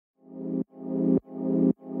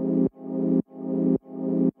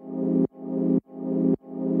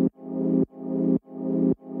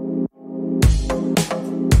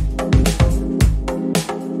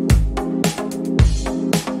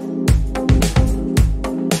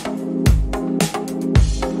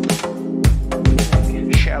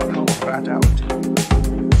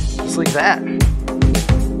is that.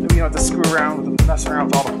 Then we don't have to screw around with messing around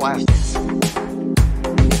with all the plastics.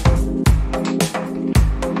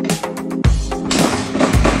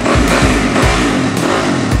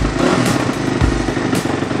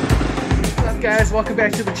 What's up, guys? Welcome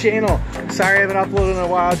back to the channel. Sorry I haven't uploaded in a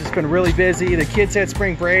while. Just been really busy. The kids had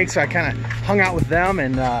spring break, so I kind of hung out with them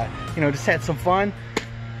and you know, just had some fun.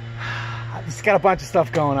 I just got a bunch of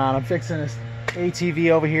stuff going on. I'm fixing this ATV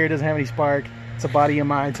over here. It doesn't have any spark. It's a buddy of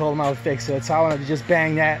mine. Told him I would fix it, so I wanted to just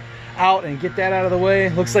bang that out and get that out of the way.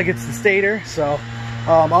 Looks like it's the stator. So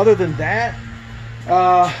other than that,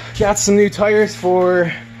 got some new tires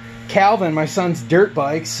for Calvin, my son's dirt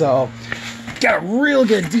bike. So got a real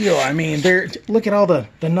good deal. I mean, look at all the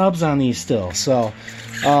nubs on these still. So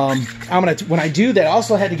I'm gonna, when I do that, I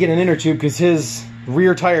also had to get an inner tube because his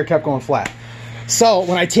rear tire kept going flat. So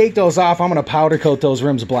when I take those off, I'm gonna powder coat those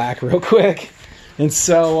rims black real quick. And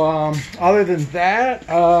so other than that,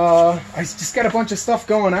 I just got a bunch of stuff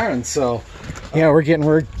going on. So yeah, we're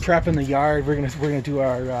prepping the yard. We're gonna do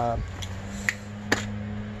our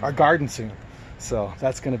garden soon. So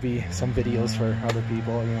that's gonna be some videos for other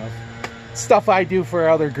people, you know, stuff I do for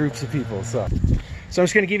other groups of people. So I'm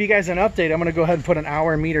just gonna give you guys an update. I'm gonna go ahead and put an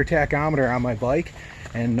hour meter tachometer on my bike,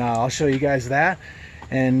 and I'll show you guys that,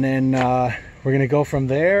 and then we're gonna go from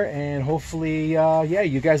there, and hopefully yeah,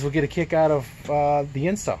 you guys will get a kick out of the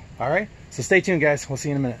install. All right, so stay tuned, guys. We'll see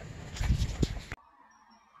you in a minute.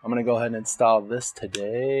 I'm gonna go ahead and install this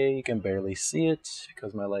today. You can barely see it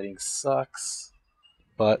because my lighting sucks,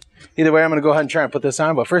 but either way, I'm gonna go ahead and try and put this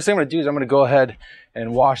on. But first thing I'm gonna do is I'm gonna go ahead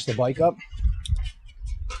and wash the bike up,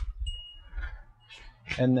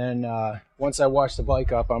 and then once I wash the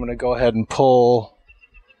bike up, I'm gonna go ahead and pull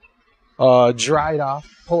dry it off,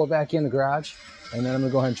 pull it back in the garage, and then I'm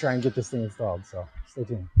gonna go ahead and try and get this thing installed. So stay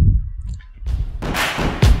tuned.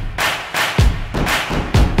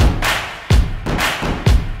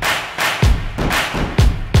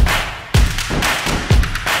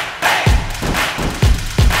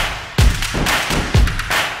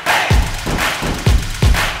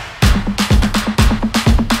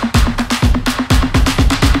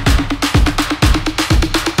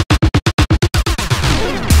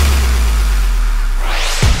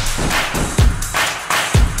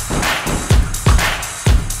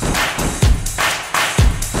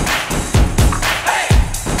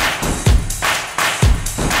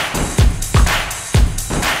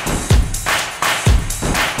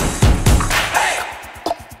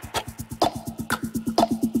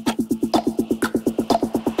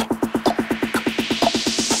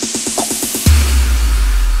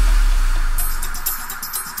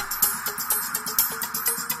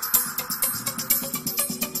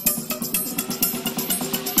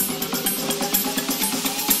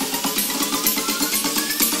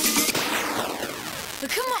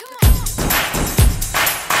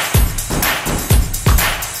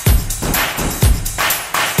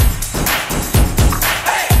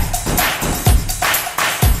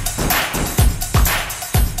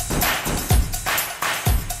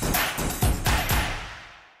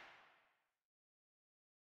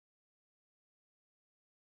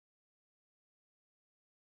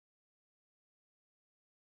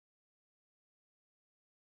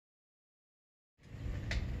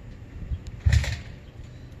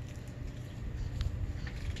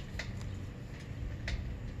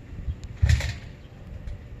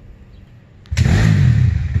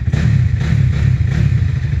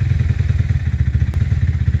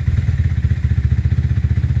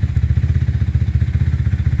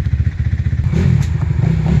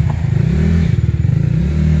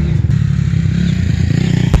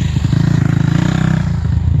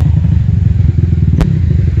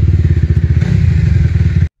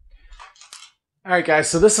 All right, guys,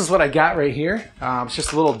 so this is what I got right here. It's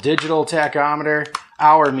just a little digital tachometer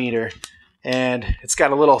hour meter, and it's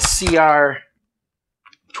got a little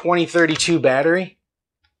CR250r battery,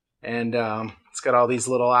 and it's got all these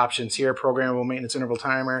little options here: programmable maintenance interval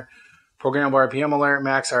timer, programmable RPM alert,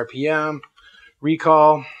 max RPM,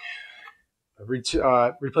 recall,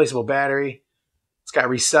 replaceable battery. It's got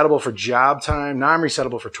resettable for job time,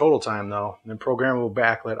 non-resettable for total time though, and then programmable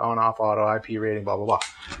backlit, on, off, auto, IP rating, blah, blah, blah.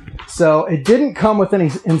 So it didn't come with any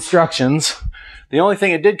instructions. The only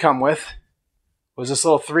thing it did come with was this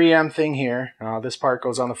little 3M thing here. This part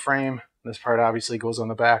goes on the frame. This part obviously goes on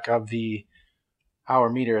the back of the hour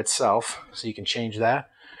meter itself, so you can change that.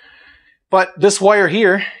 But this wire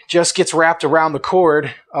here just gets wrapped around the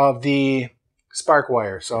cord of the spark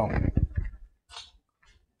wire. So,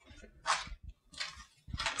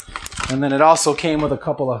 and then it also came with a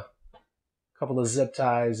couple of zip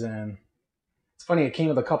ties, and it's funny, it came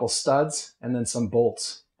with a couple studs and then some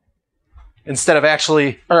bolts. instead of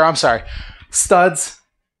actually, or I'm sorry, studs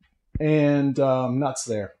and nuts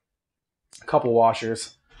there. A couple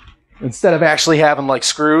washers instead of actually having like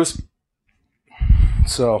screws.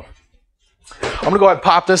 So I'm gonna go ahead and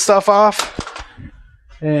pop this stuff off,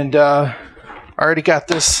 and I already got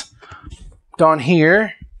this done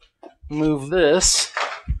here. Move this.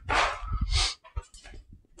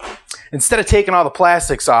 Instead of taking all the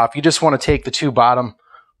plastics off, you just want to take the two bottom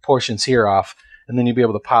portions here off, and then you'll be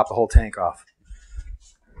able to pop the whole tank off.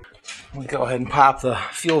 We'll go ahead and pop the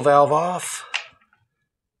fuel valve off.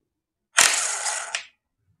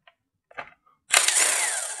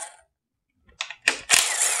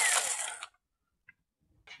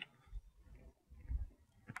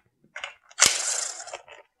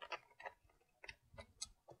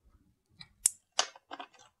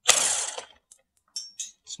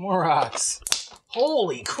 Some more rocks.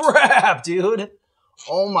 Holy crap, dude.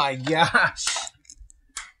 Oh my gosh.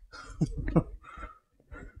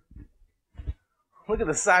 Look at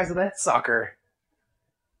the size of that sucker.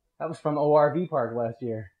 That was from the ORV park last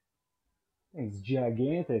year. It's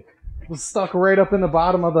gigantic. It was stuck right up in the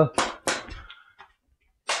bottom of the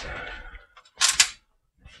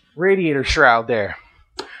radiator shroud there.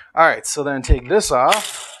 All right, so then take this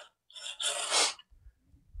off.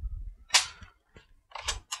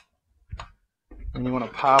 And you want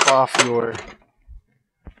to pop off your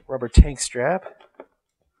rubber tank strap.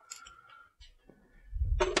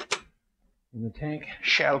 And the tank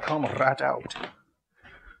shall come right out.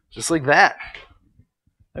 Just like that.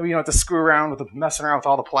 Maybe you don't have to screw around with messing around with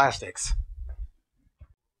all the plastics.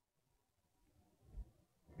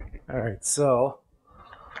 Alright, so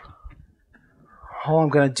all I'm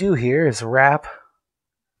going to do here is wrap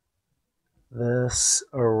this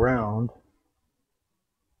around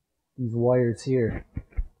these wires here.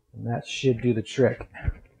 And that should do the trick.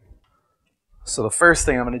 So the first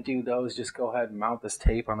thing I'm going to do though is just go ahead and mount this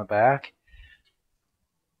tape on the back.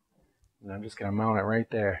 And I'm just going to mount it right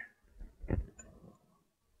there.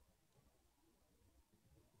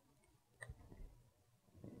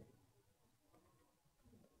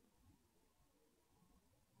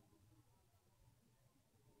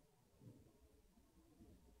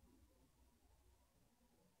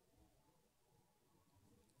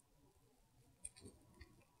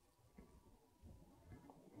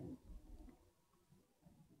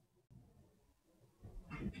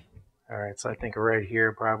 Alright, so I think right here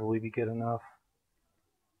would probably be good enough.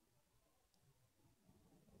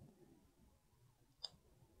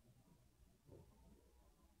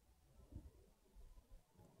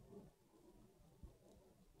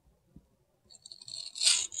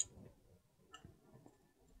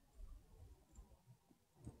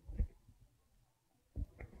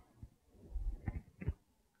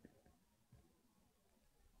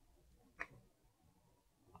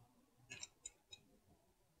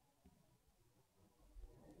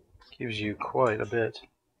 Gives you quite a bit.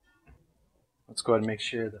 Let's go ahead and make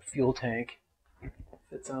sure the fuel tank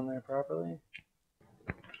fits on there properly.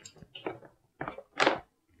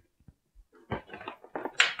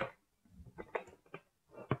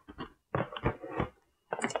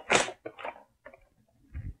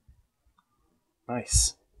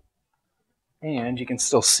 Nice. And you can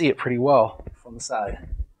still see it pretty well from the side.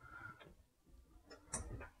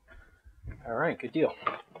 All right, good deal.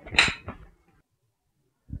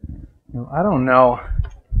 Now, I don't know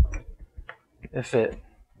if I'm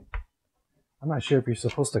not sure if you're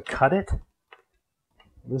supposed to cut it.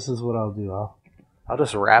 This is what I'll do. I'll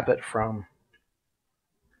just wrap it from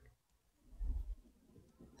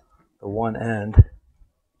the one end.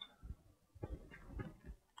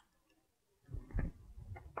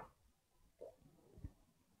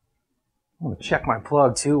 I'm going to check my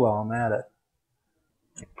plug too while I'm at it.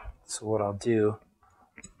 So what I'll do,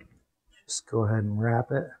 just go ahead and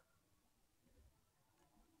wrap it.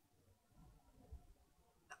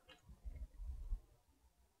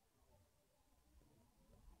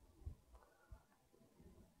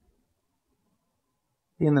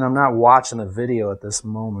 Being that I'm not watching the video at this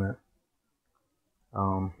moment,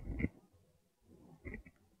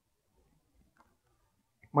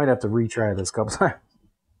 might have to retry this a couple times.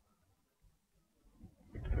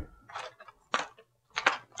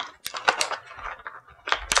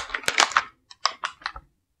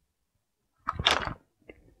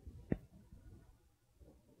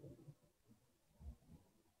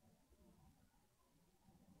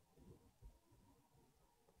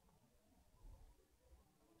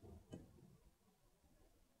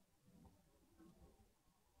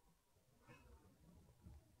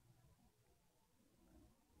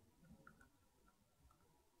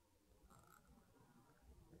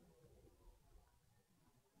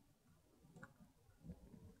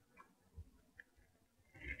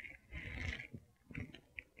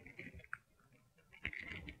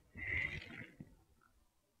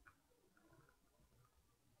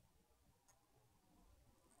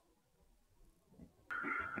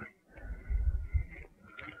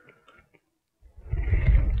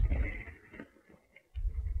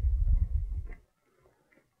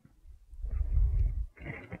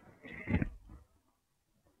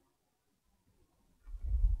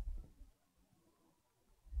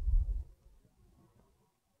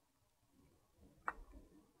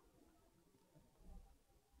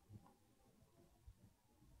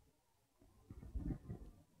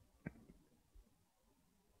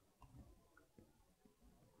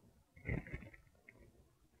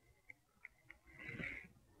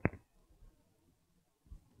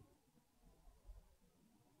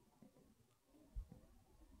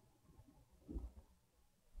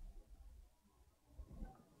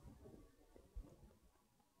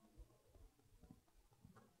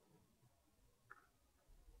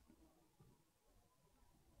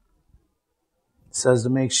 says to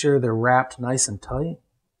make sure they're wrapped nice and tight.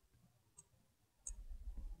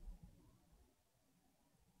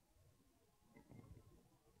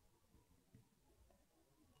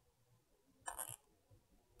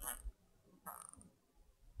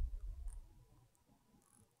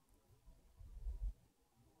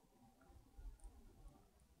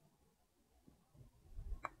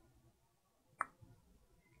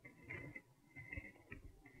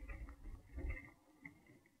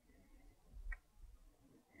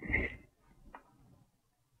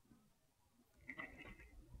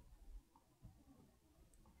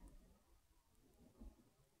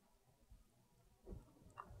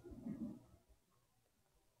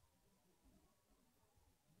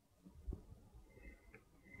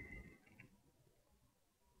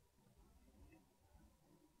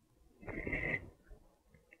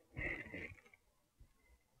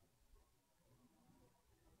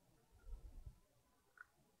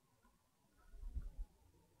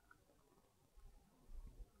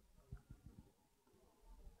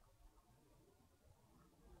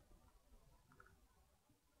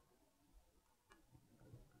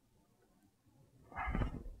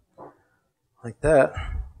 Like that.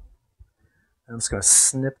 I'm just going to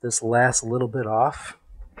snip this last little bit off.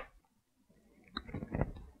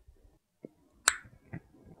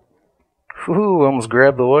 Whew, almost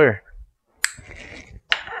grabbed the wire.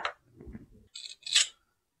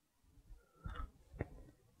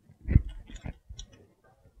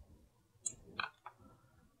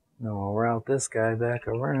 Now I'll route this guy back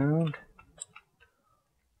around.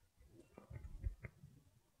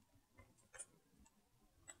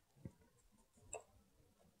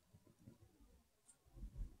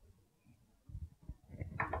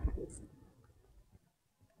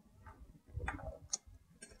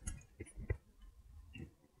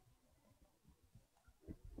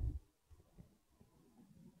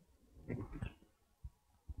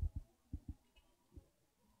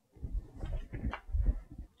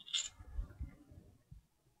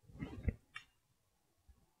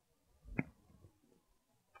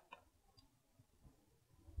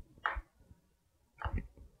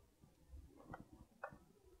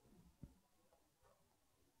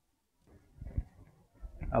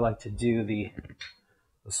 I like to do the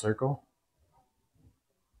circle.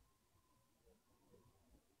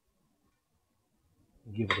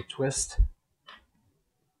 Give it a twist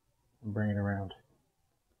and bring it around.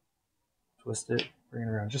 Twist it, bring it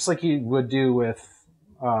around. Just like you would do with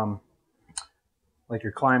like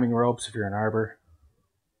your climbing ropes if you're an arbor.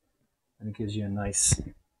 And it gives you a nice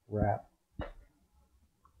wrap.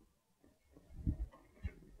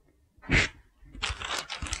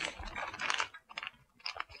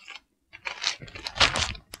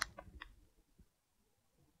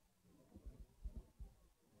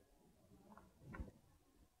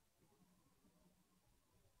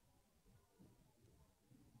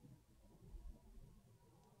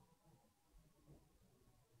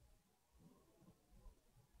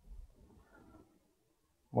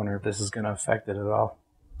 Wonder if this is going to affect it at all.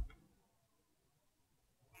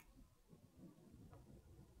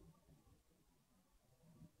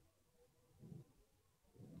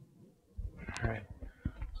 Alright,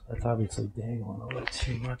 so that's obviously dangling a little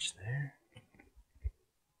too much there.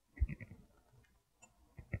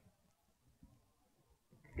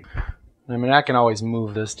 I mean, I can always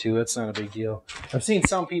move this too, it's not a big deal. I've seen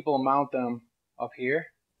some people mount them up here,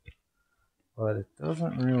 but it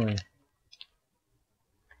doesn't really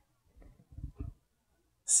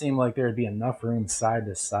seem like there'd be enough room side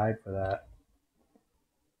to side for that.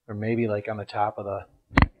 Or maybe like on the top of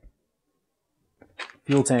the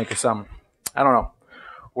fuel tank or something. I don't know.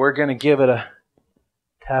 We're going to give it a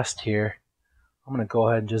test here. I'm going to go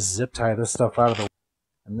ahead and just zip tie this stuff out of the way.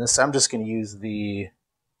 And this, I'm just going to use the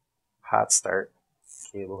hot start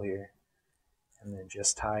cable here. And then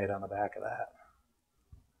just tie it on the back of that.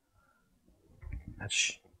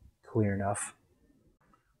 That's clear enough.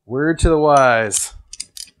 Word to the wise.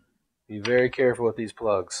 Be very careful with these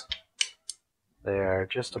plugs. They are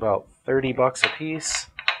just about 30 bucks a piece.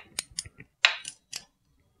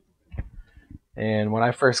 And when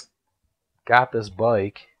I first got this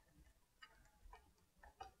bike,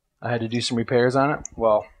 I had to do some repairs on it.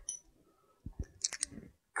 Well,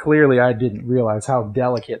 clearly I didn't realize how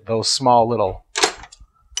delicate those small little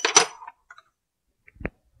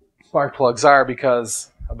spark plugs are,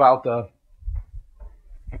 because about the,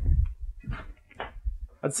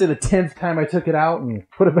 I'd say the 10th time I took it out and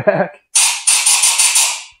put it back,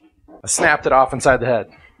 I snapped it off inside the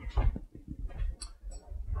head.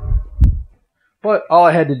 But all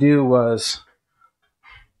I had to do was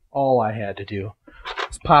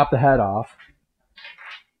pop the head off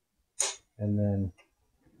and then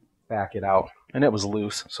back it out. And it was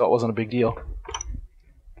loose, so it wasn't a big deal.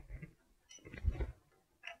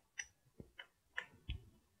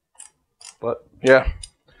 But yeah,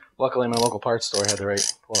 luckily my local parts store had the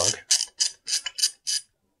right plug.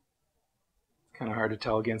 Kind of hard to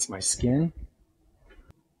tell against my skin.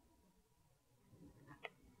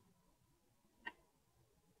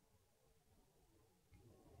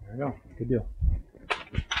 There we go, good deal.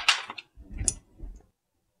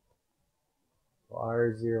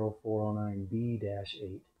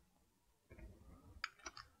 R0409B-8.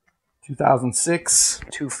 2006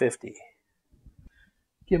 250.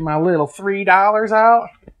 Get my little $3 out.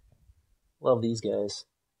 Love these guys.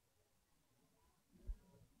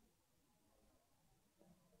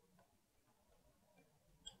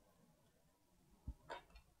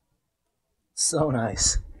 So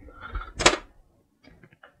nice.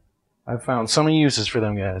 I've found so many uses for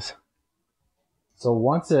them guys. So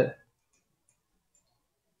once it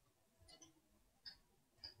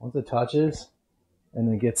touches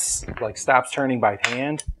and it gets like stops turning by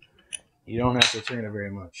hand, you don't have to turn it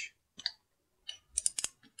very much.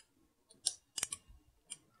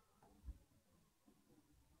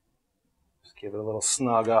 Just give it a little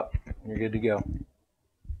snug up and you're good to go.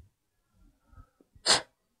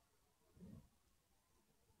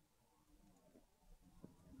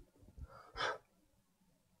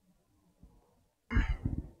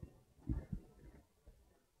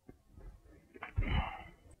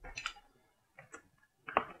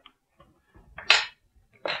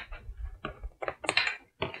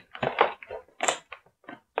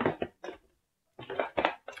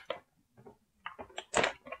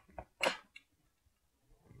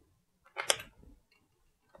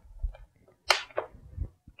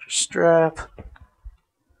 Strap.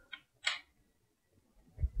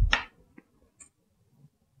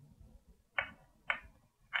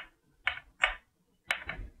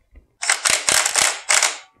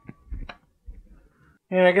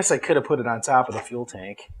 And I guess I could have put it on top of the fuel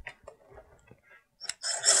tank.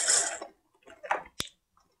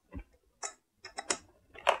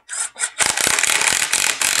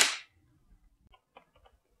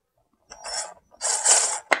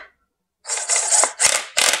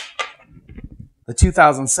 The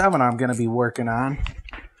 2007 I'm going to be working on,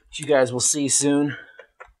 which you guys will see soon.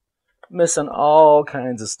 Missing all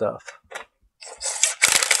kinds of stuff.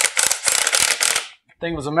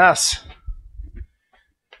 Thing was a mess.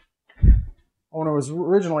 Owner was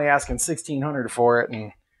originally asking $1,600 for it,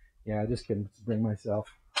 and yeah, I just couldn't bring myself.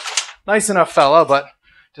 Nice enough fella, but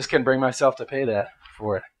just couldn't bring myself to pay that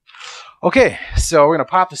for it. Okay, so we're going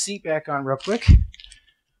to pop the seat back on real quick,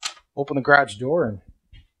 open the garage door, and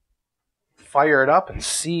fire it up and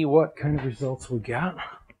see what kind of results we got.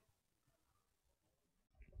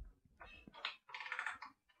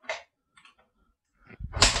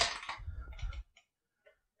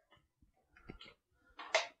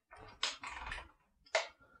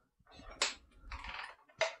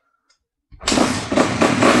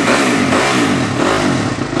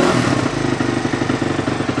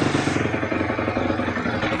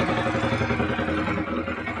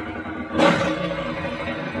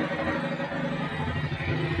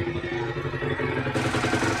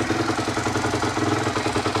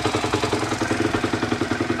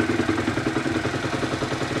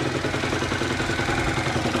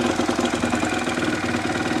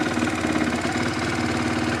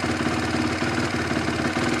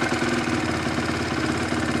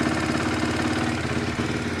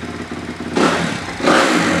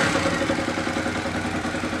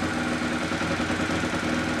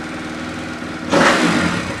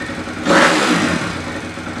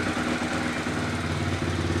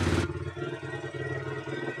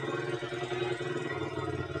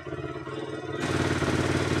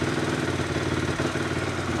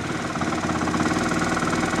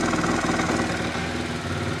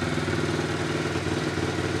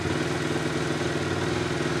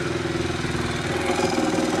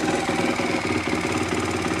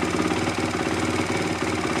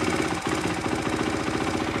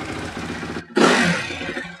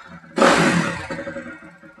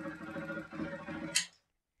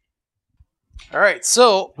 All right,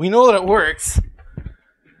 so we know that it works,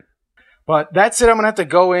 but that's it. I'm gonna have to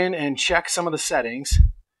go in and check some of the settings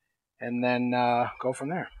and then go from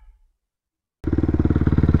there.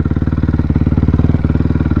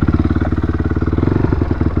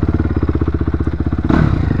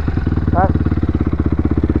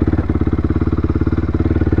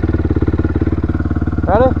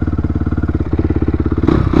 Ready?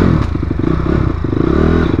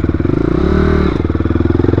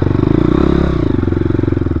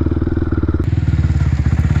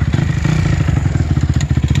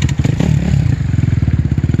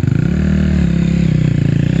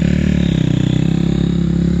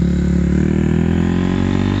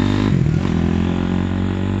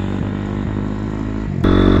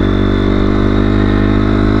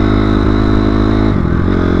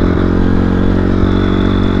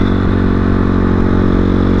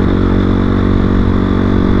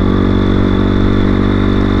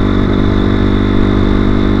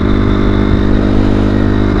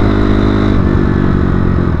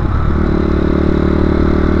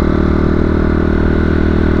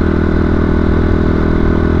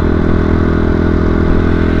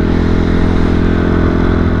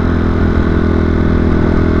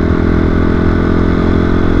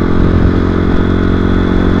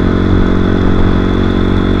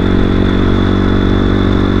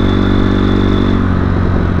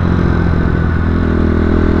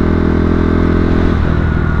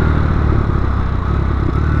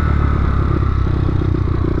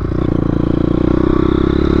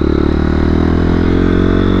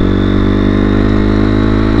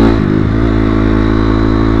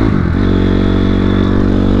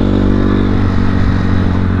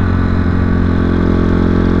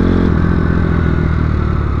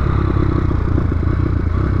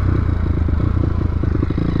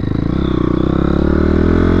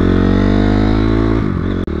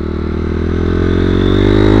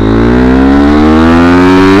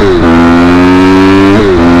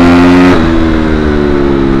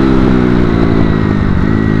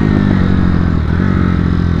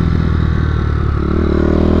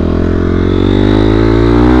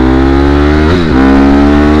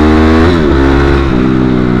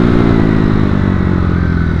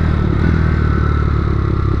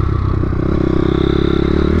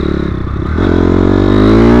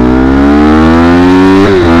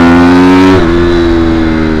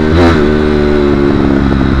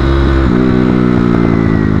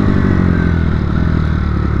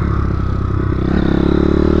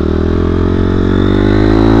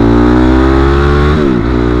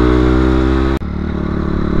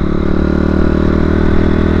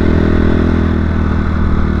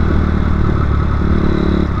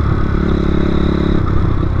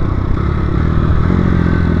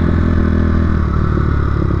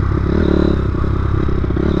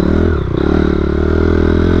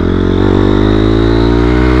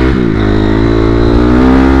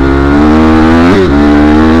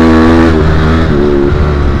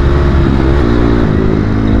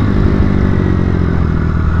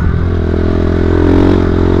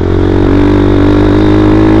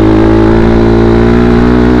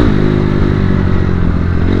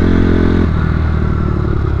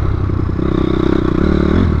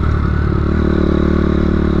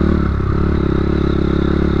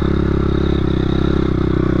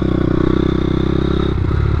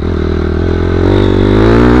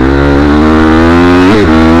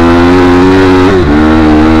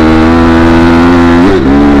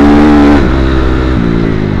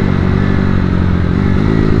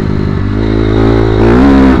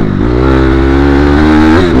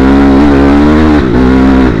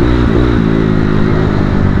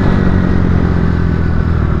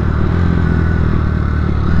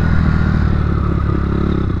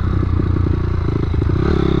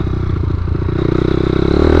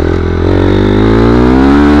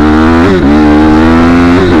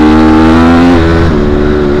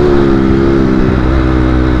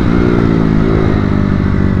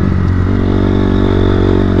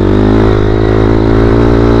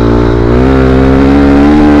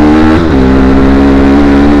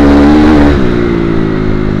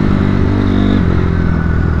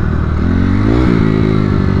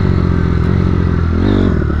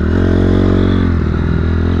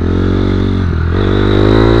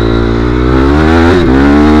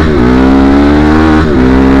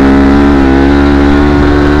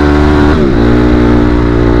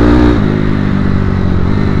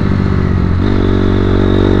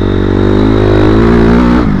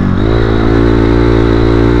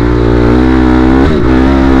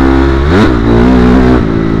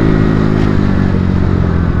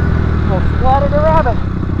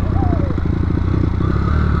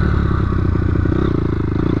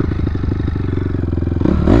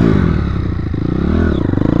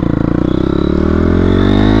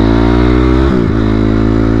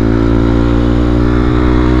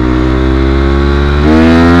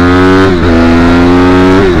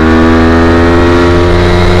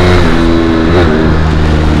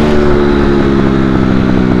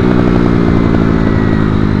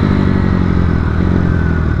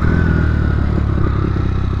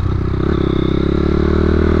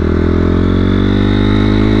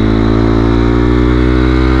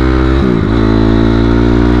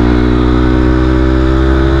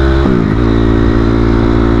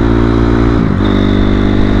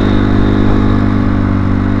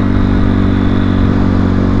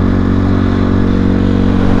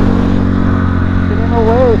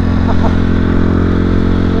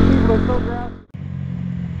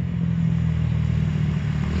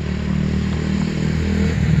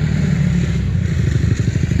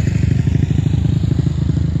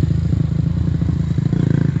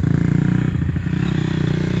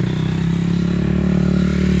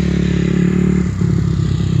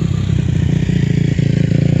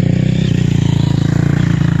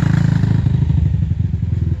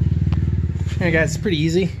 Alright guys, it's pretty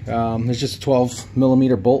easy. There's just a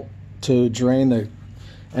 12mm bolt to drain the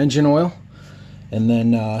engine oil, and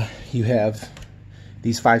then you have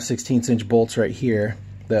these 5/16 inch bolts right here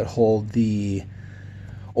that hold the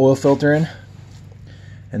oil filter in,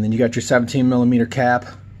 and then you got your 17mm cap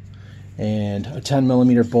and a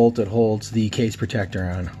 10mm bolt that holds the case protector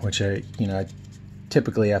on, which I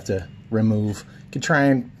typically have to remove. You can try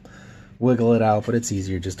and wiggle it out, but it's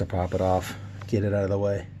easier just to pop it off, get it out of the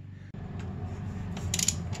way.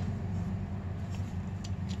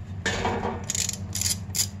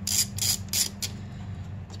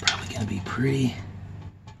 It's probably going to be pretty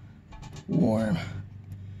warm.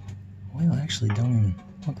 Oil actually don't even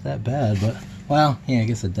look that bad, but, well, yeah, I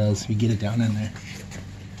guess it does if you get it down in there.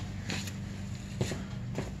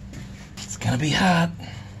 It's going to be hot.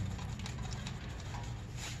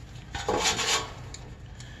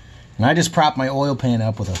 And I just propped my oil pan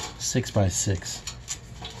up with a 6x6.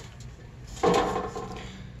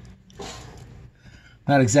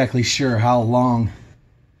 Not exactly sure how long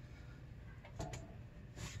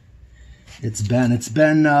it's been. It's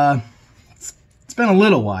been a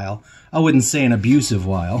little while. I wouldn't say an abusive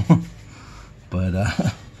while, but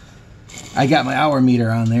I got my hour meter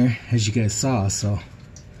on there, as you guys saw, so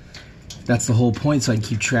that's the whole point, so I can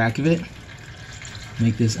keep track of it,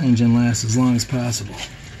 make this engine last as long as possible.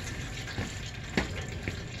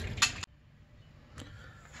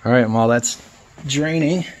 Alright, while that's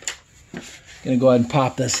draining, I'm going to go ahead and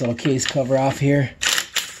pop this little case cover off here.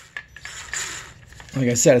 Like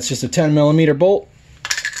I said, it's just a 10mm bolt.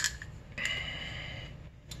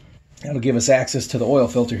 That'll give us access to the oil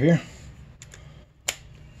filter here.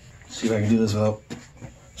 See if I can do this without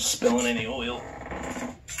spilling any oil.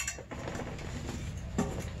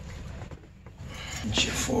 Inch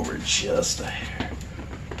it forward just a hair.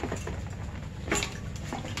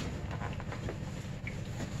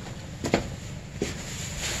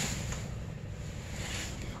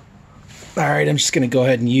 Alright, I'm just going to go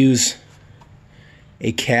ahead and use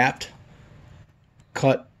a capped,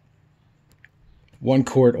 cut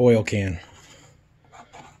 1-quart oil can.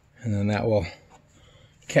 And then that will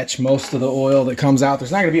catch most of the oil that comes out.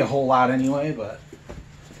 There's not going to be a whole lot anyway, but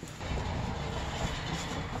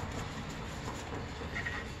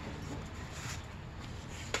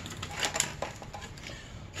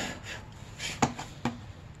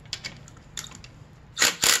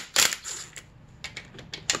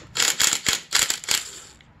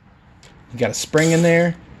you got a spring in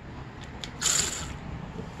there.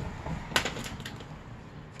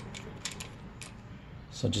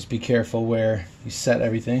 So just be careful where you set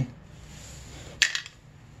everything.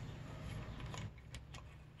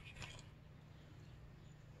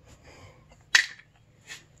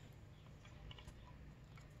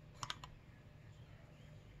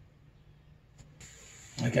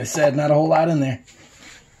 Like I said, not a whole lot in there.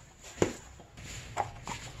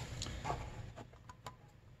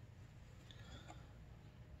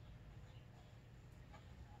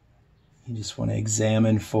 You just want to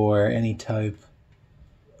examine for any type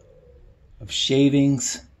of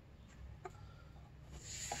shavings.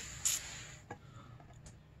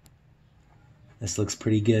 This looks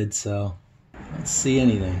pretty good, so let's see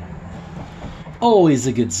anything. Always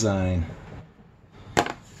a good sign.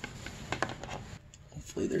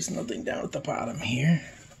 Hopefully there's nothing down at the bottom here.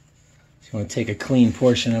 You want to take a clean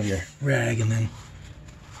portion of your rag and then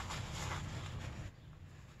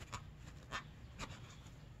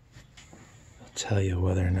I'll tell you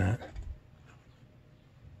whether or not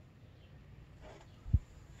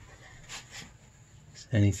there's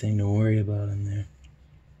anything to worry about in there.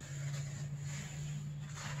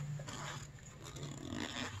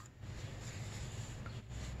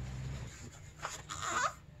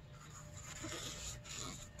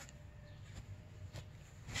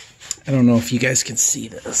 I don't know if you guys can see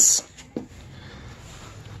this.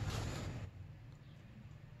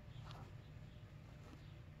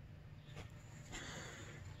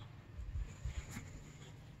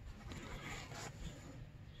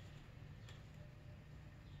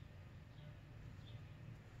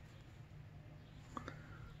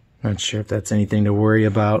 Not sure if that's anything to worry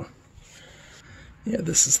about. Yeah,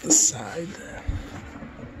 this is the side there.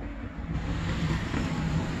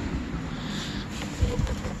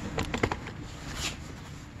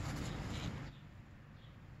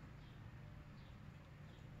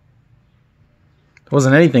 There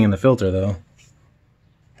wasn't anything in the filter though.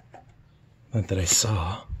 Not that I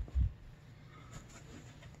saw.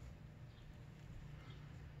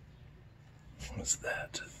 What's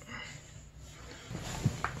that?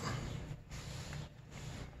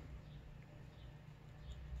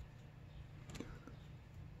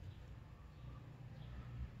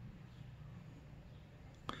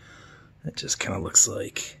 It just kind of looks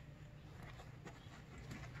like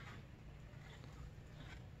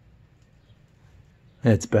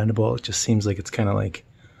it's bendable. It just seems like it's kind of like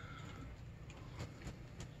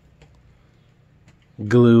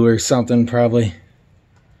glue or something, probably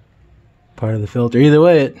part of the filter. Either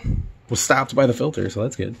way, it was stopped by the filter, so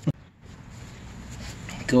that's good.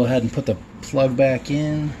 Go ahead and put the plug back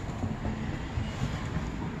in.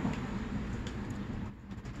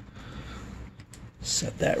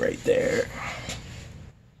 Set that right there.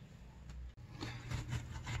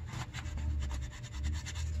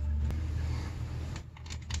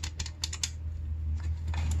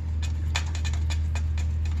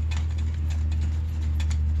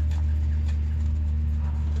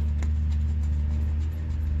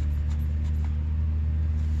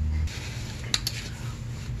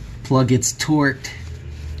 Plug gets torqued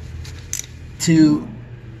to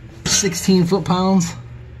 16 foot-pounds.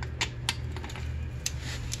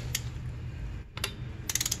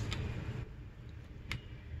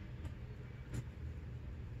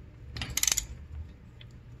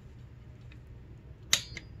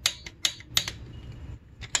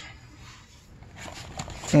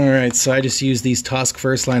 Alright, so I just use these Tach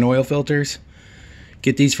first line oil filters.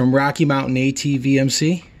 Get these from Rocky Mountain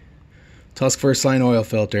ATVMC. Tach first line oil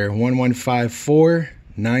filter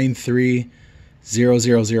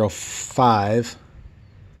 1154930005.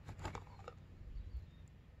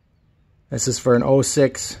 This is for an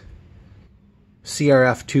 06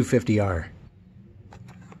 CRF250r.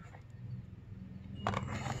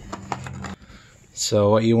 So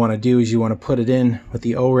what you want to do is you want to put it in with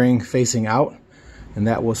the O-ring facing out, and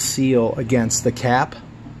that will seal against the cap,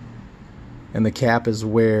 and the cap is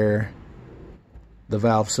where the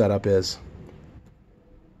valve setup is.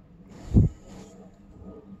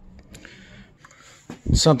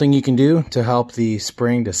 Something you can do to help the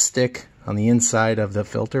spring to stick on the inside of the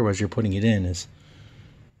filter as you're putting it in is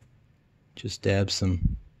just dab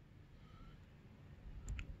some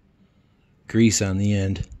grease on the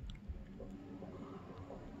end.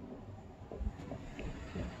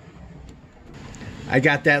 I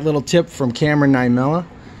got that little tip from Cameron Niemela.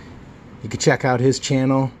 You can check out his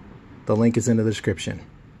channel. The link is in the description.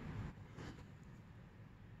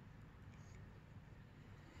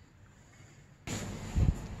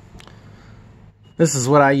 This is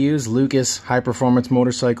what I use, Lucas High Performance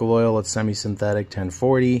Motorcycle Oil. It's semi-synthetic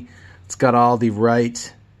 1040. It's got all the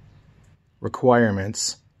right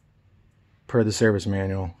requirements per the service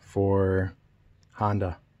manual for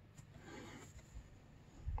Honda.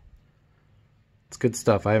 It's good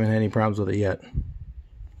stuff. I haven't had any problems with it yet.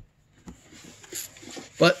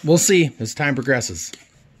 But we'll see as time progresses.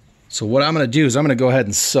 So what I'm going to do is I'm going to go ahead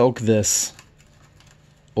and soak this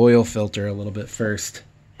oil filter a little bit first.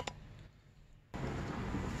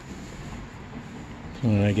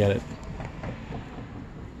 And I get it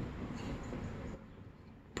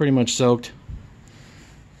pretty much soaked.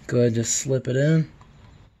 Go ahead and just slip it in.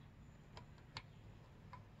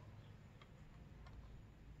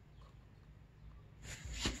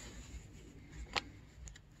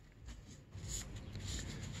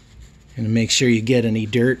 And make sure you get any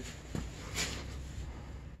dirt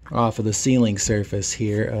off of the sealing surface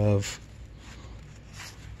here of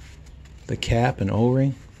the cap and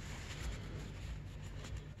O-ring.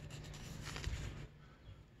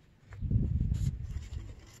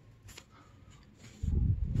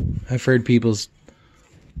 I've heard people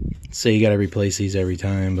say you gotta replace these every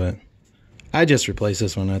time, but I just replaced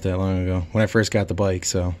this one not that long ago when I first got the bike.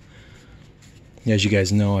 So as you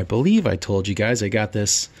guys know, I believe I told you guys I got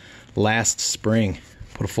this last spring,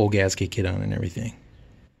 put a full gasket kit on and everything.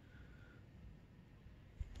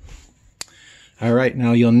 All right,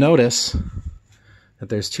 now you'll notice that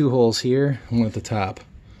there's two holes here and one at the top.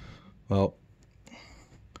 Well,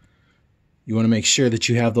 you want to make sure that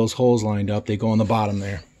you have those holes lined up. They go on the bottom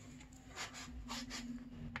there.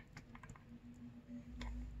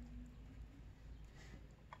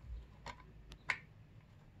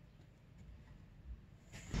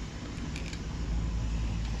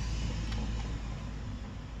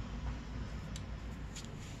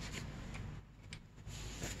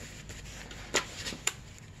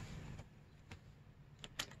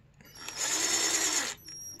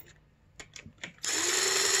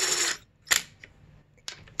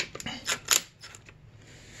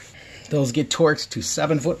 Those get torqued to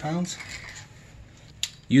 7 foot-pounds.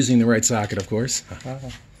 Using the right socket, of course.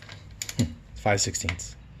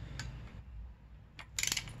 5/16.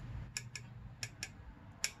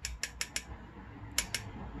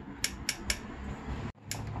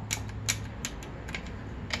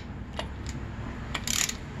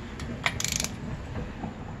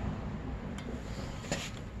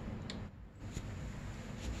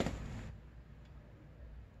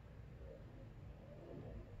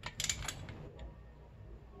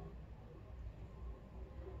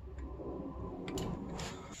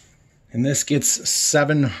 And this gets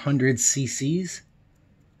 700 cc's.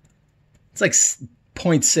 It's like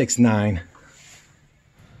 0.69.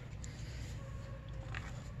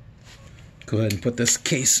 Go ahead and put this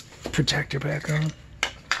case protector back on.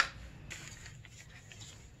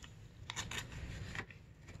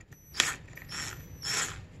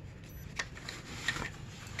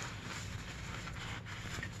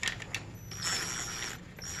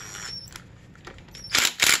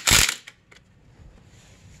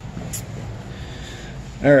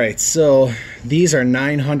 All right, so these are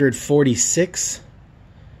 946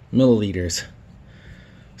 milliliters.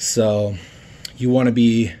 So you want to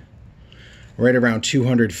be right around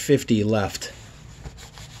 250 left.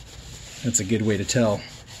 That's a good way to tell.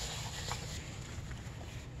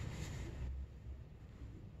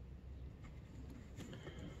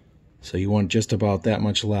 So you want just about that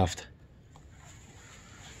much left.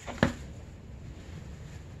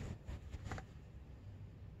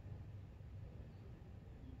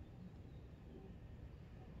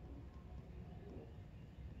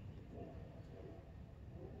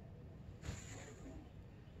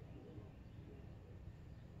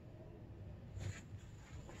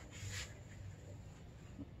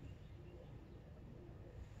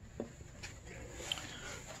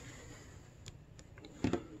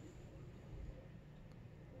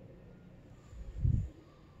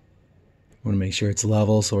 Want to make sure it's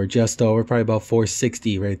level, so we're just over, probably about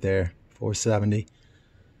 460 right there, 470.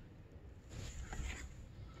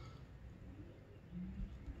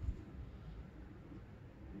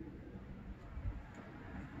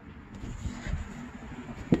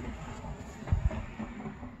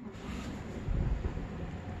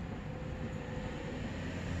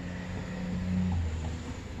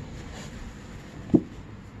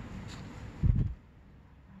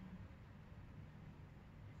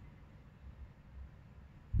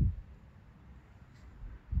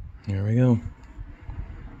 There we go.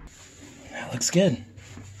 That looks good.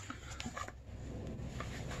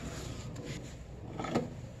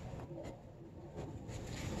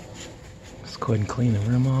 Let's go ahead and clean the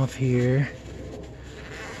rim off here.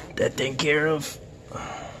 Get that taken care of.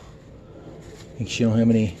 Make sure you don't have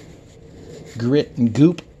any grit and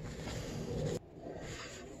goop.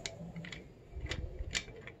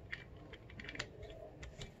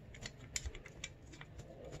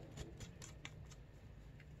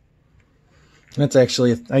 That's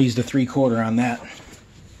actually, I used a 3/4 on that.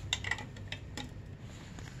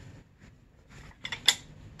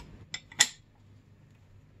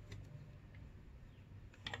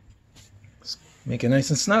 Just make it nice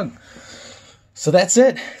and snug. So that's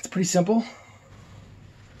it. It's pretty simple.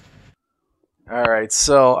 All right,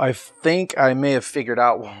 so I think I may have figured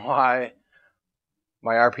out why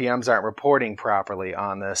my RPMs aren't reporting properly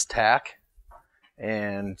on this Tach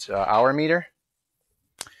and hour meter.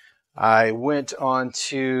 I went on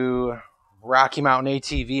to Rocky Mountain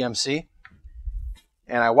ATVMC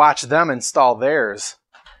and I watched them install theirs.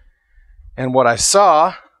 And what I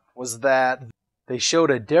saw was that they showed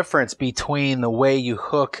a difference between the way you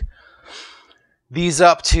hook these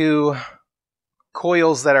up to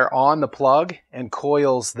coils that are on the plug and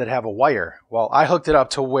coils that have a wire. Well, I hooked it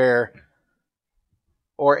up to where,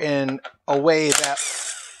 or in a way that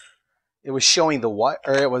it was showing the wire,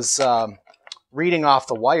 or it was reading off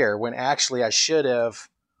the wire, when actually I should have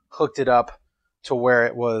hooked it up to where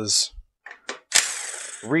it was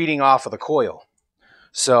reading off of the coil.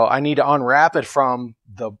 So I need to unwrap it from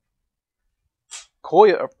the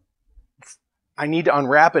coil. I need to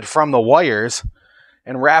unwrap it from the wires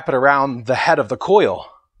and wrap it around the head of the coil.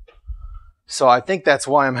 So I think that's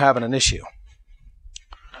why I'm having an issue.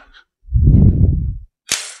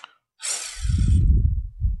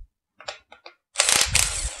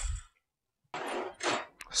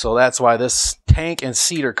 So that's why this tank and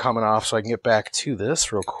seat are coming off, so I can get back to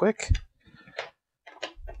this real quick.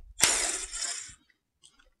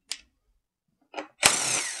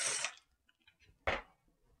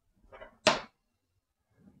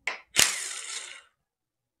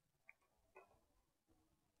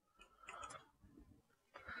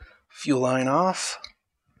 Fuel line off.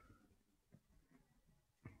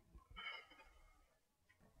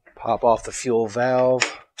 Pop off the fuel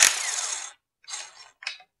valve.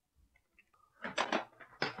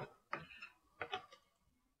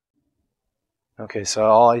 Okay, so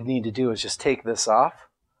all I need to do is just take this off.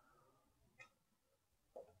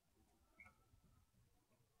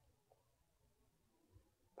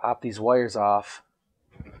 Pop these wires off.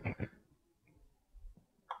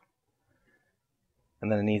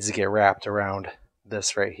 And then it needs to get wrapped around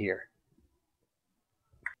this right here.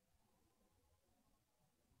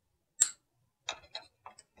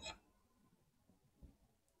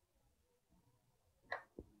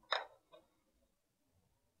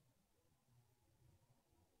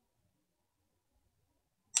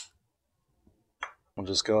 We'll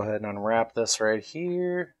just go ahead and unwrap this right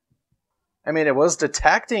here. I mean, it was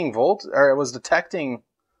detecting it was detecting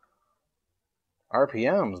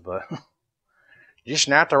RPMs, but just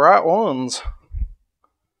not the right ones.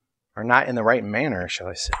 Or not in the right manner, shall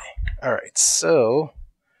I say. All right, so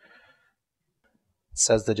it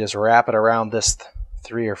says to just wrap it around this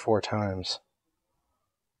 3 or 4 times.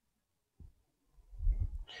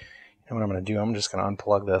 And what I'm going to do, I'm just going to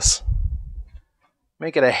unplug this.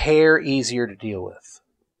 Make it a hair easier to deal with.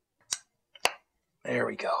 There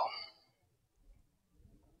we go.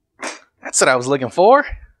 That's what I was looking for.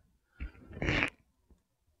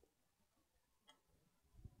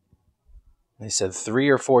 They said 3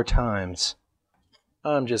 or 4 times.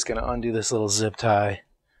 I'm just going to undo this little zip tie,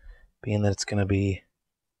 being that it's going to be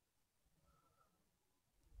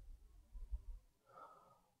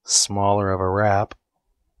smaller of a wrap.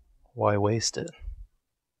 Why waste it?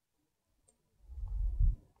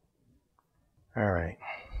 All right.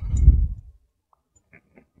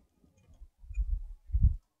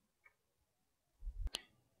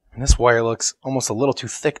 And this wire looks almost a little too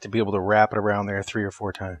thick to be able to wrap it around there 3 or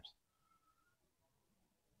 4 times.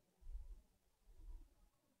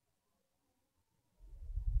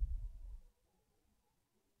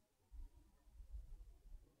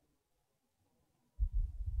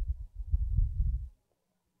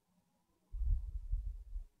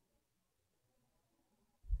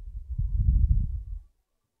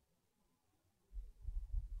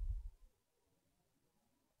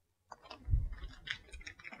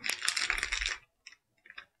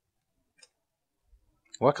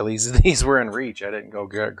 Luckily, these were in reach. I didn't go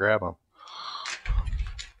grab them.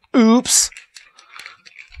 Oops.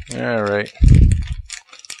 All right.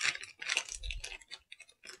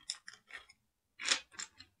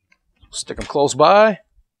 Stick them close by.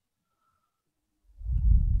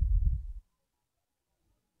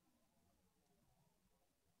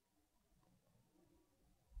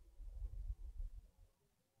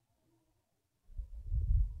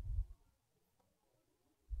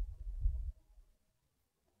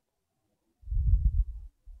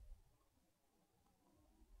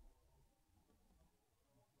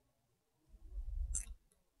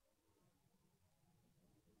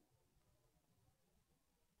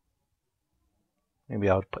 Maybe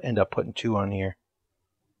I'll end up putting 2 on here.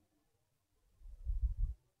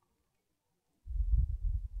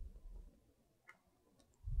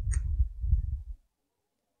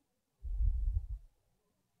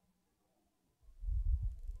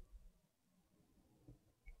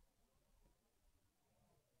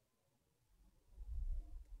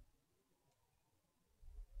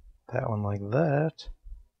 That one like that.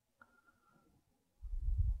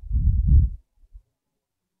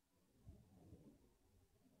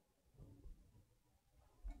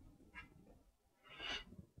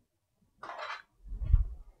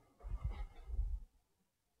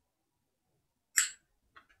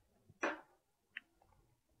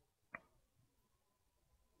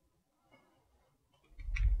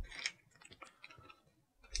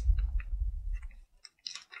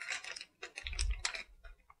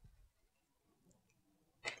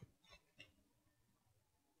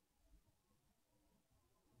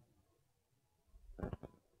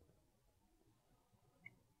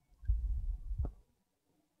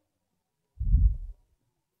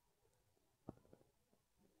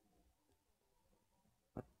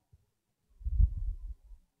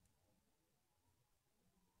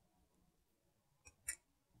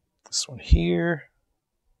 This one here.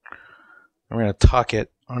 I'm going to tuck it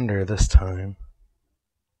under this time.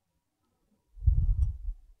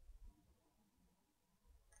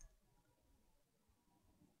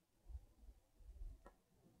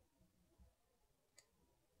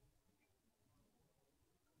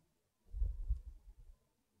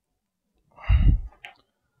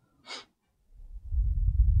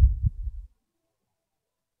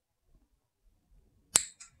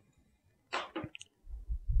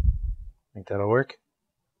 Think that'll work?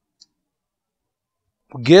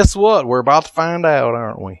 Well, guess what? We're about to find out,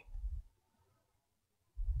 aren't we?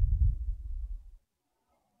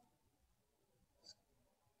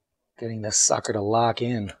 Getting this sucker to lock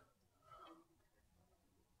in.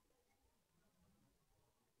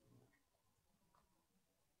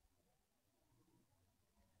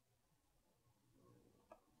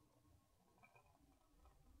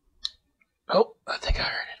 Oh, I think I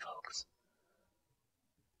heard it, folks.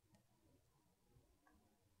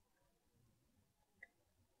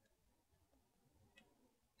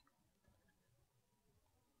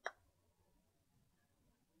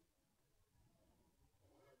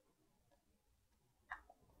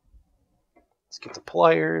 Let's get the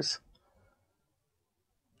pliers.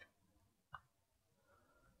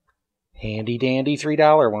 Handy dandy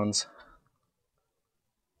 $3 ones.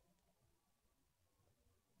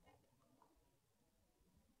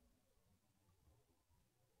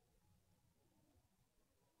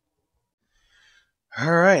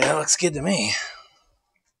 All right, that looks good to me.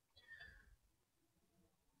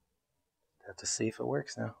 Have to see if it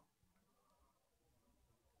works now.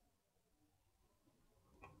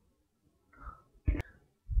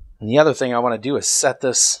 And the other thing I want to do is set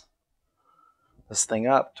this thing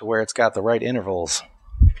up to where it's got the right intervals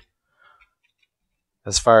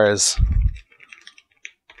as far as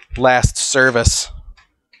last service.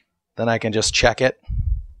 Then I can just check it.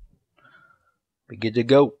 Be good to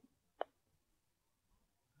go.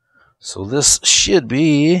 So this should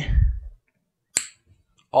be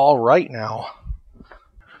all right now.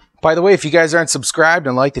 By the way, if you guys aren't subscribed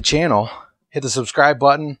and like the channel, hit the subscribe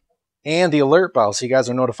button and the alert bell so you guys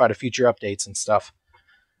are notified of future updates and stuff.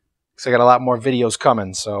 Because I got a lot more videos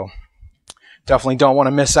coming, so definitely don't want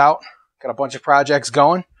to miss out. Got a bunch of projects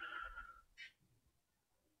going.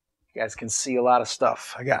 You guys can see a lot of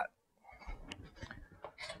stuff I got.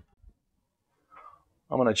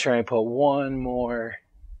 I'm going to try and put one more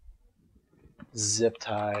zip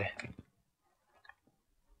tie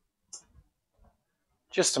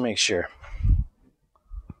just to make sure.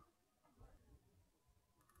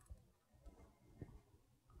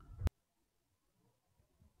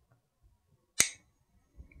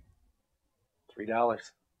 $3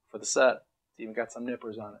 for the set. It's even got some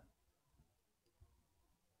nippers on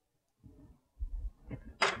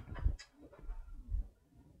it.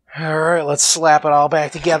 All right, let's slap it all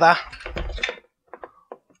back together.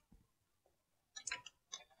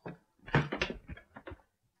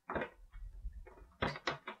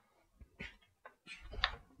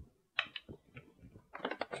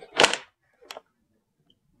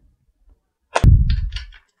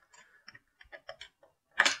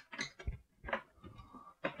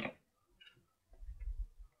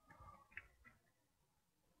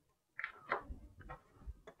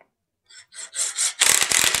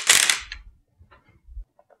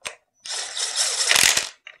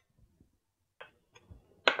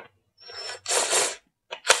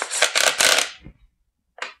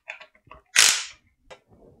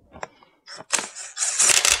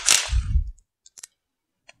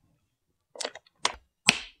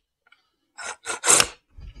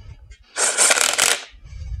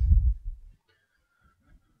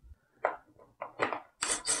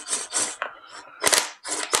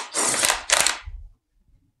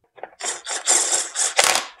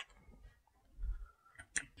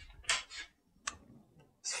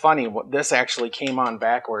 Funny, what this actually came on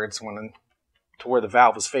backwards when to where the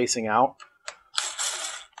valve was facing out.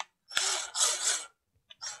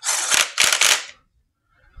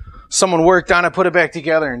 Someone worked on it, put it back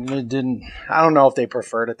together, and it didn't. I don't know if they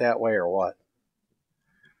preferred it that way or what.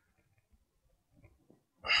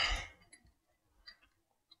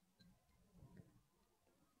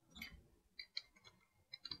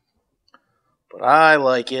 But I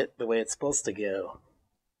like it the way it's supposed to go.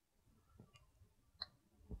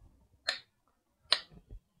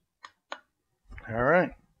 All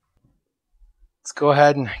right. Let's go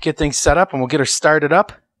ahead and get things set up, and we'll get her started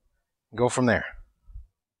up and go from there.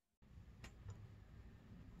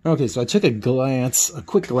 Okay, so I took a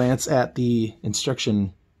quick glance at the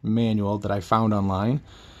instruction manual that I found online.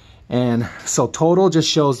 And so total just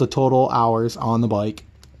shows the total hours on the bike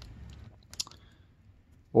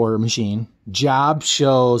or machine. Job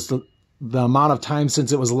shows the amount of time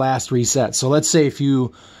since it was last reset. So let's say if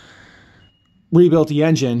you rebuilt the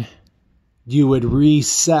engine, you would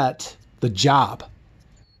reset the job.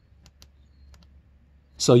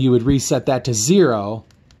 So you would reset that to 0,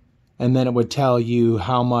 and then it would tell you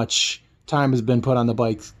how much time has been put on the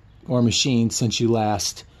bike or machine since you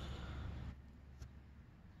last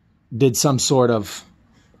did some sort of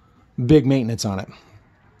big maintenance on it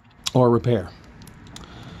or repair.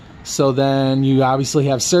 So then you obviously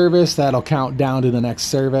have service. That'll count down to the next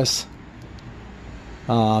service.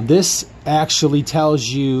 This actually tells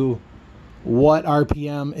you what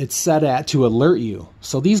RPM it's set at to alert you.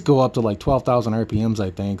 So these go up to like 12,000 RPMs, I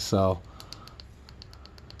think. So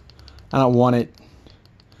I don't want it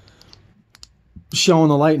showing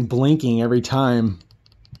the light and blinking every time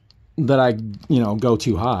that I, go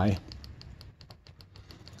too high,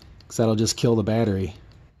 because that'll just kill the battery.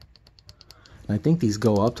 And I think these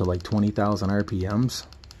go up to like 20,000 RPMs.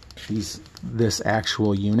 This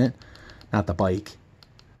actual unit, not the bike.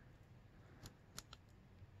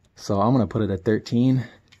 So I'm going to put it at 13,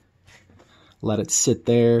 let it sit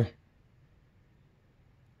there,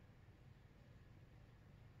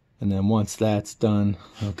 and then once that's done,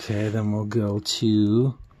 okay, then we'll go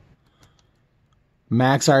to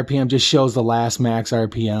Max RPM just shows the last max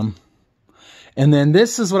RPM. And then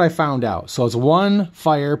this is what I found out. So it's 1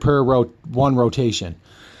 fire per one rotation.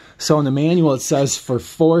 So in the manual it says for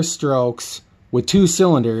 4 strokes with 2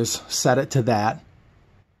 cylinders, set it to that.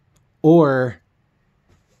 Or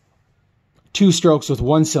 2 strokes with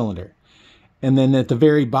 1 cylinder. And then at the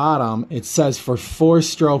very bottom it says for 4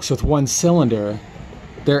 strokes with 1 cylinder,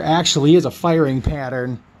 there actually is a firing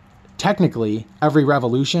pattern technically every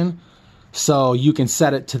revolution. So you can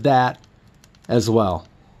set it to that as well.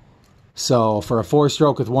 So for a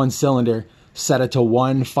 4-stroke with 1 cylinder, set it to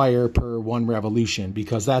 1 fire per 1 revolution,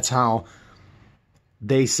 because that's how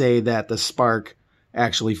they say that the spark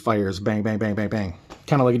actually fires. Bang, bang, bang, bang, bang.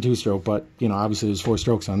 Kind of like a 2-stroke, but you know, obviously there's 4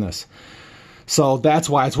 strokes on this. So that's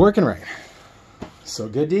why it's working right. So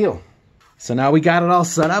good deal. So now we got it all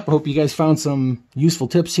set up. I hope you guys found some useful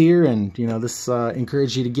tips here, and you know, this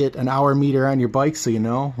encouraged you to get an hour meter on your bike, so you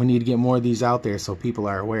know we need to get more of these out there so people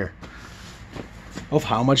are aware of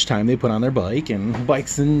how much time they put on their bike, and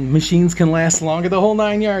bikes and machines can last longer, the whole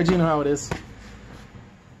 9 yards. You know how it is.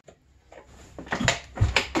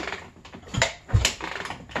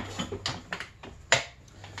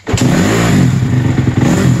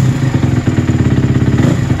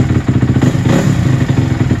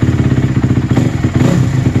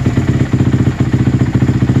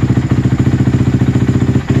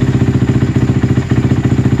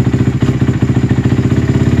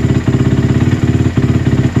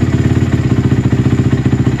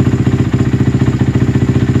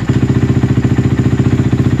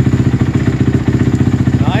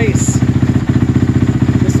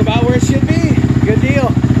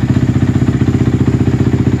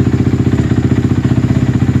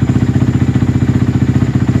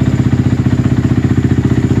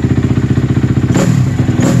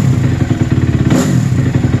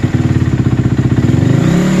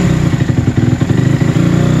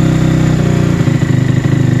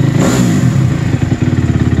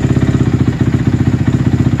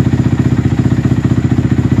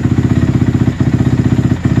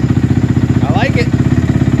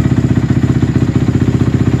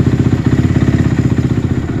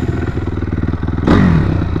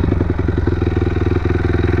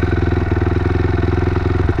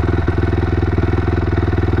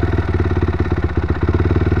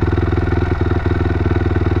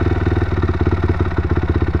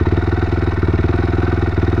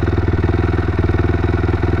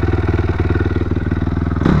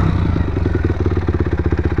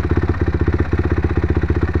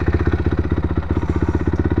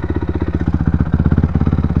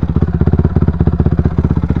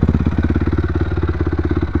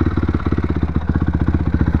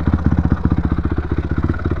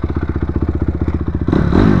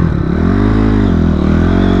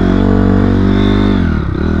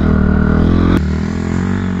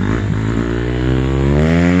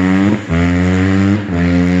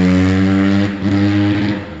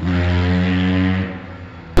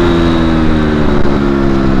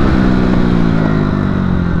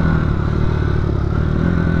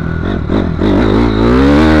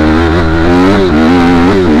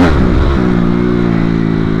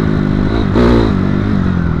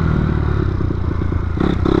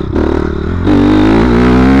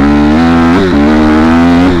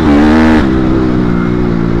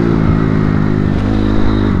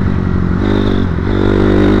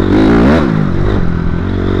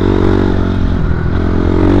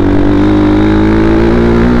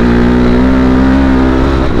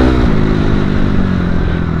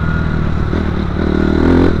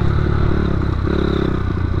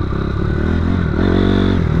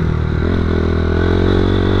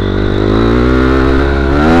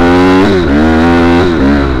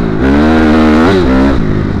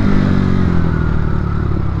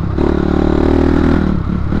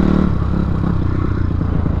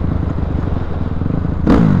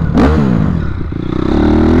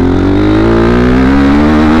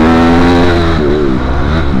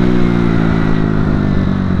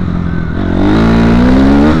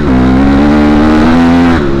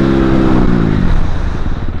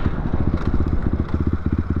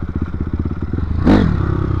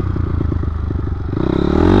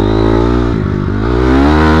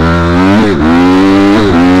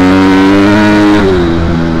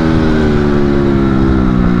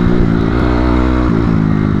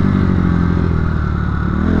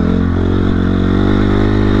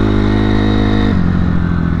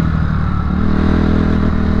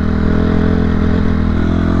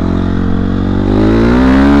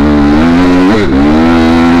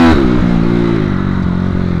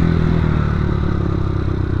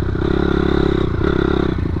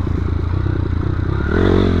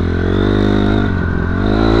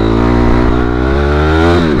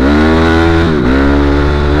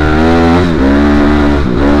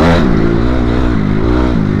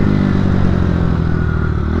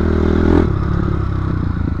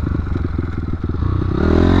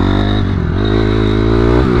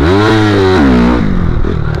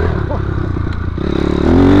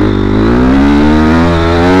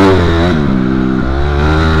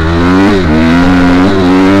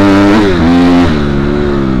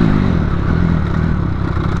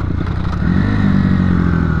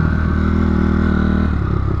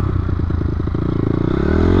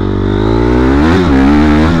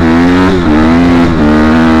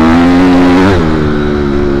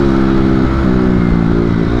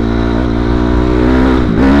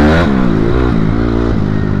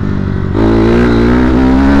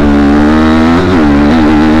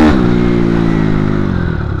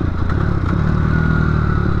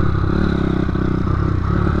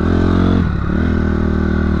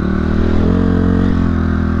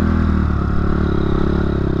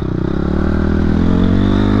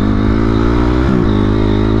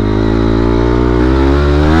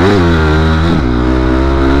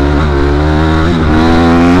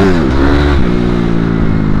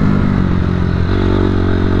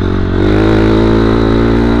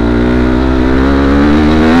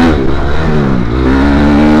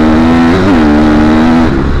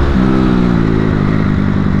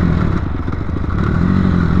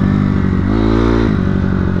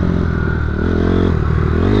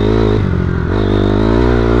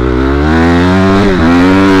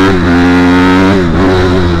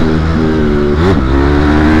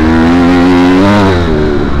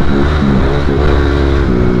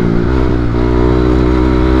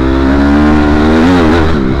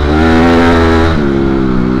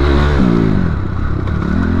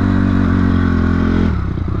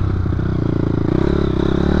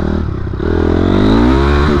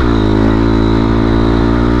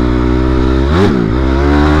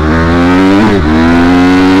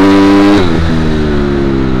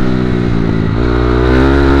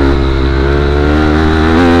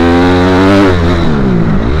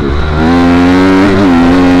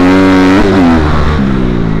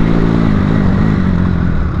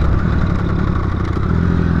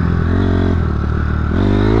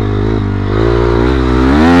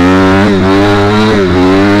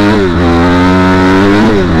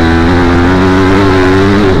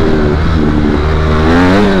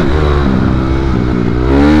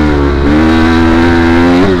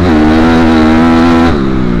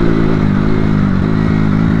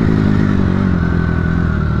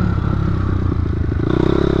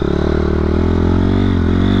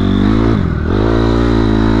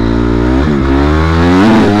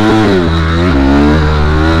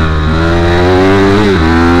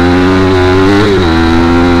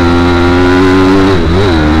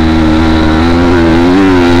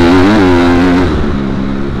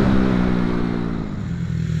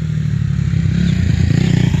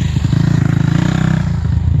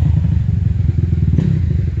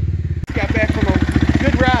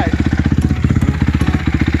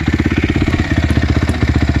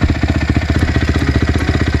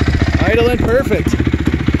 Perfect.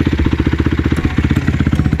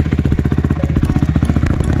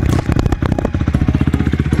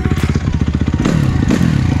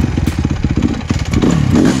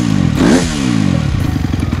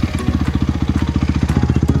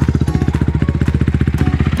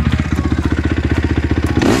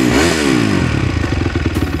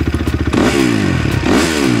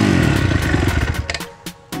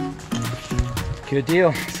 Good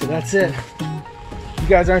deal. So that's it. If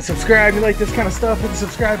you guys aren't subscribed, you like this kind of stuff, hit the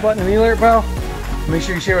subscribe button and the alert bell. Make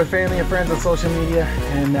sure you share with family and friends on social media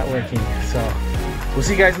and networking. So we'll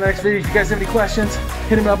see you guys in the next video. If you guys have any questions,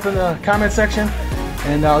 hit them up in the comment section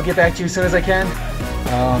and I'll get back to you as soon as I can.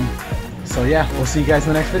 So yeah, we'll see you guys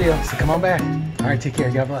in the next video. So come on back. All right, take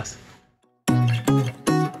care. God bless.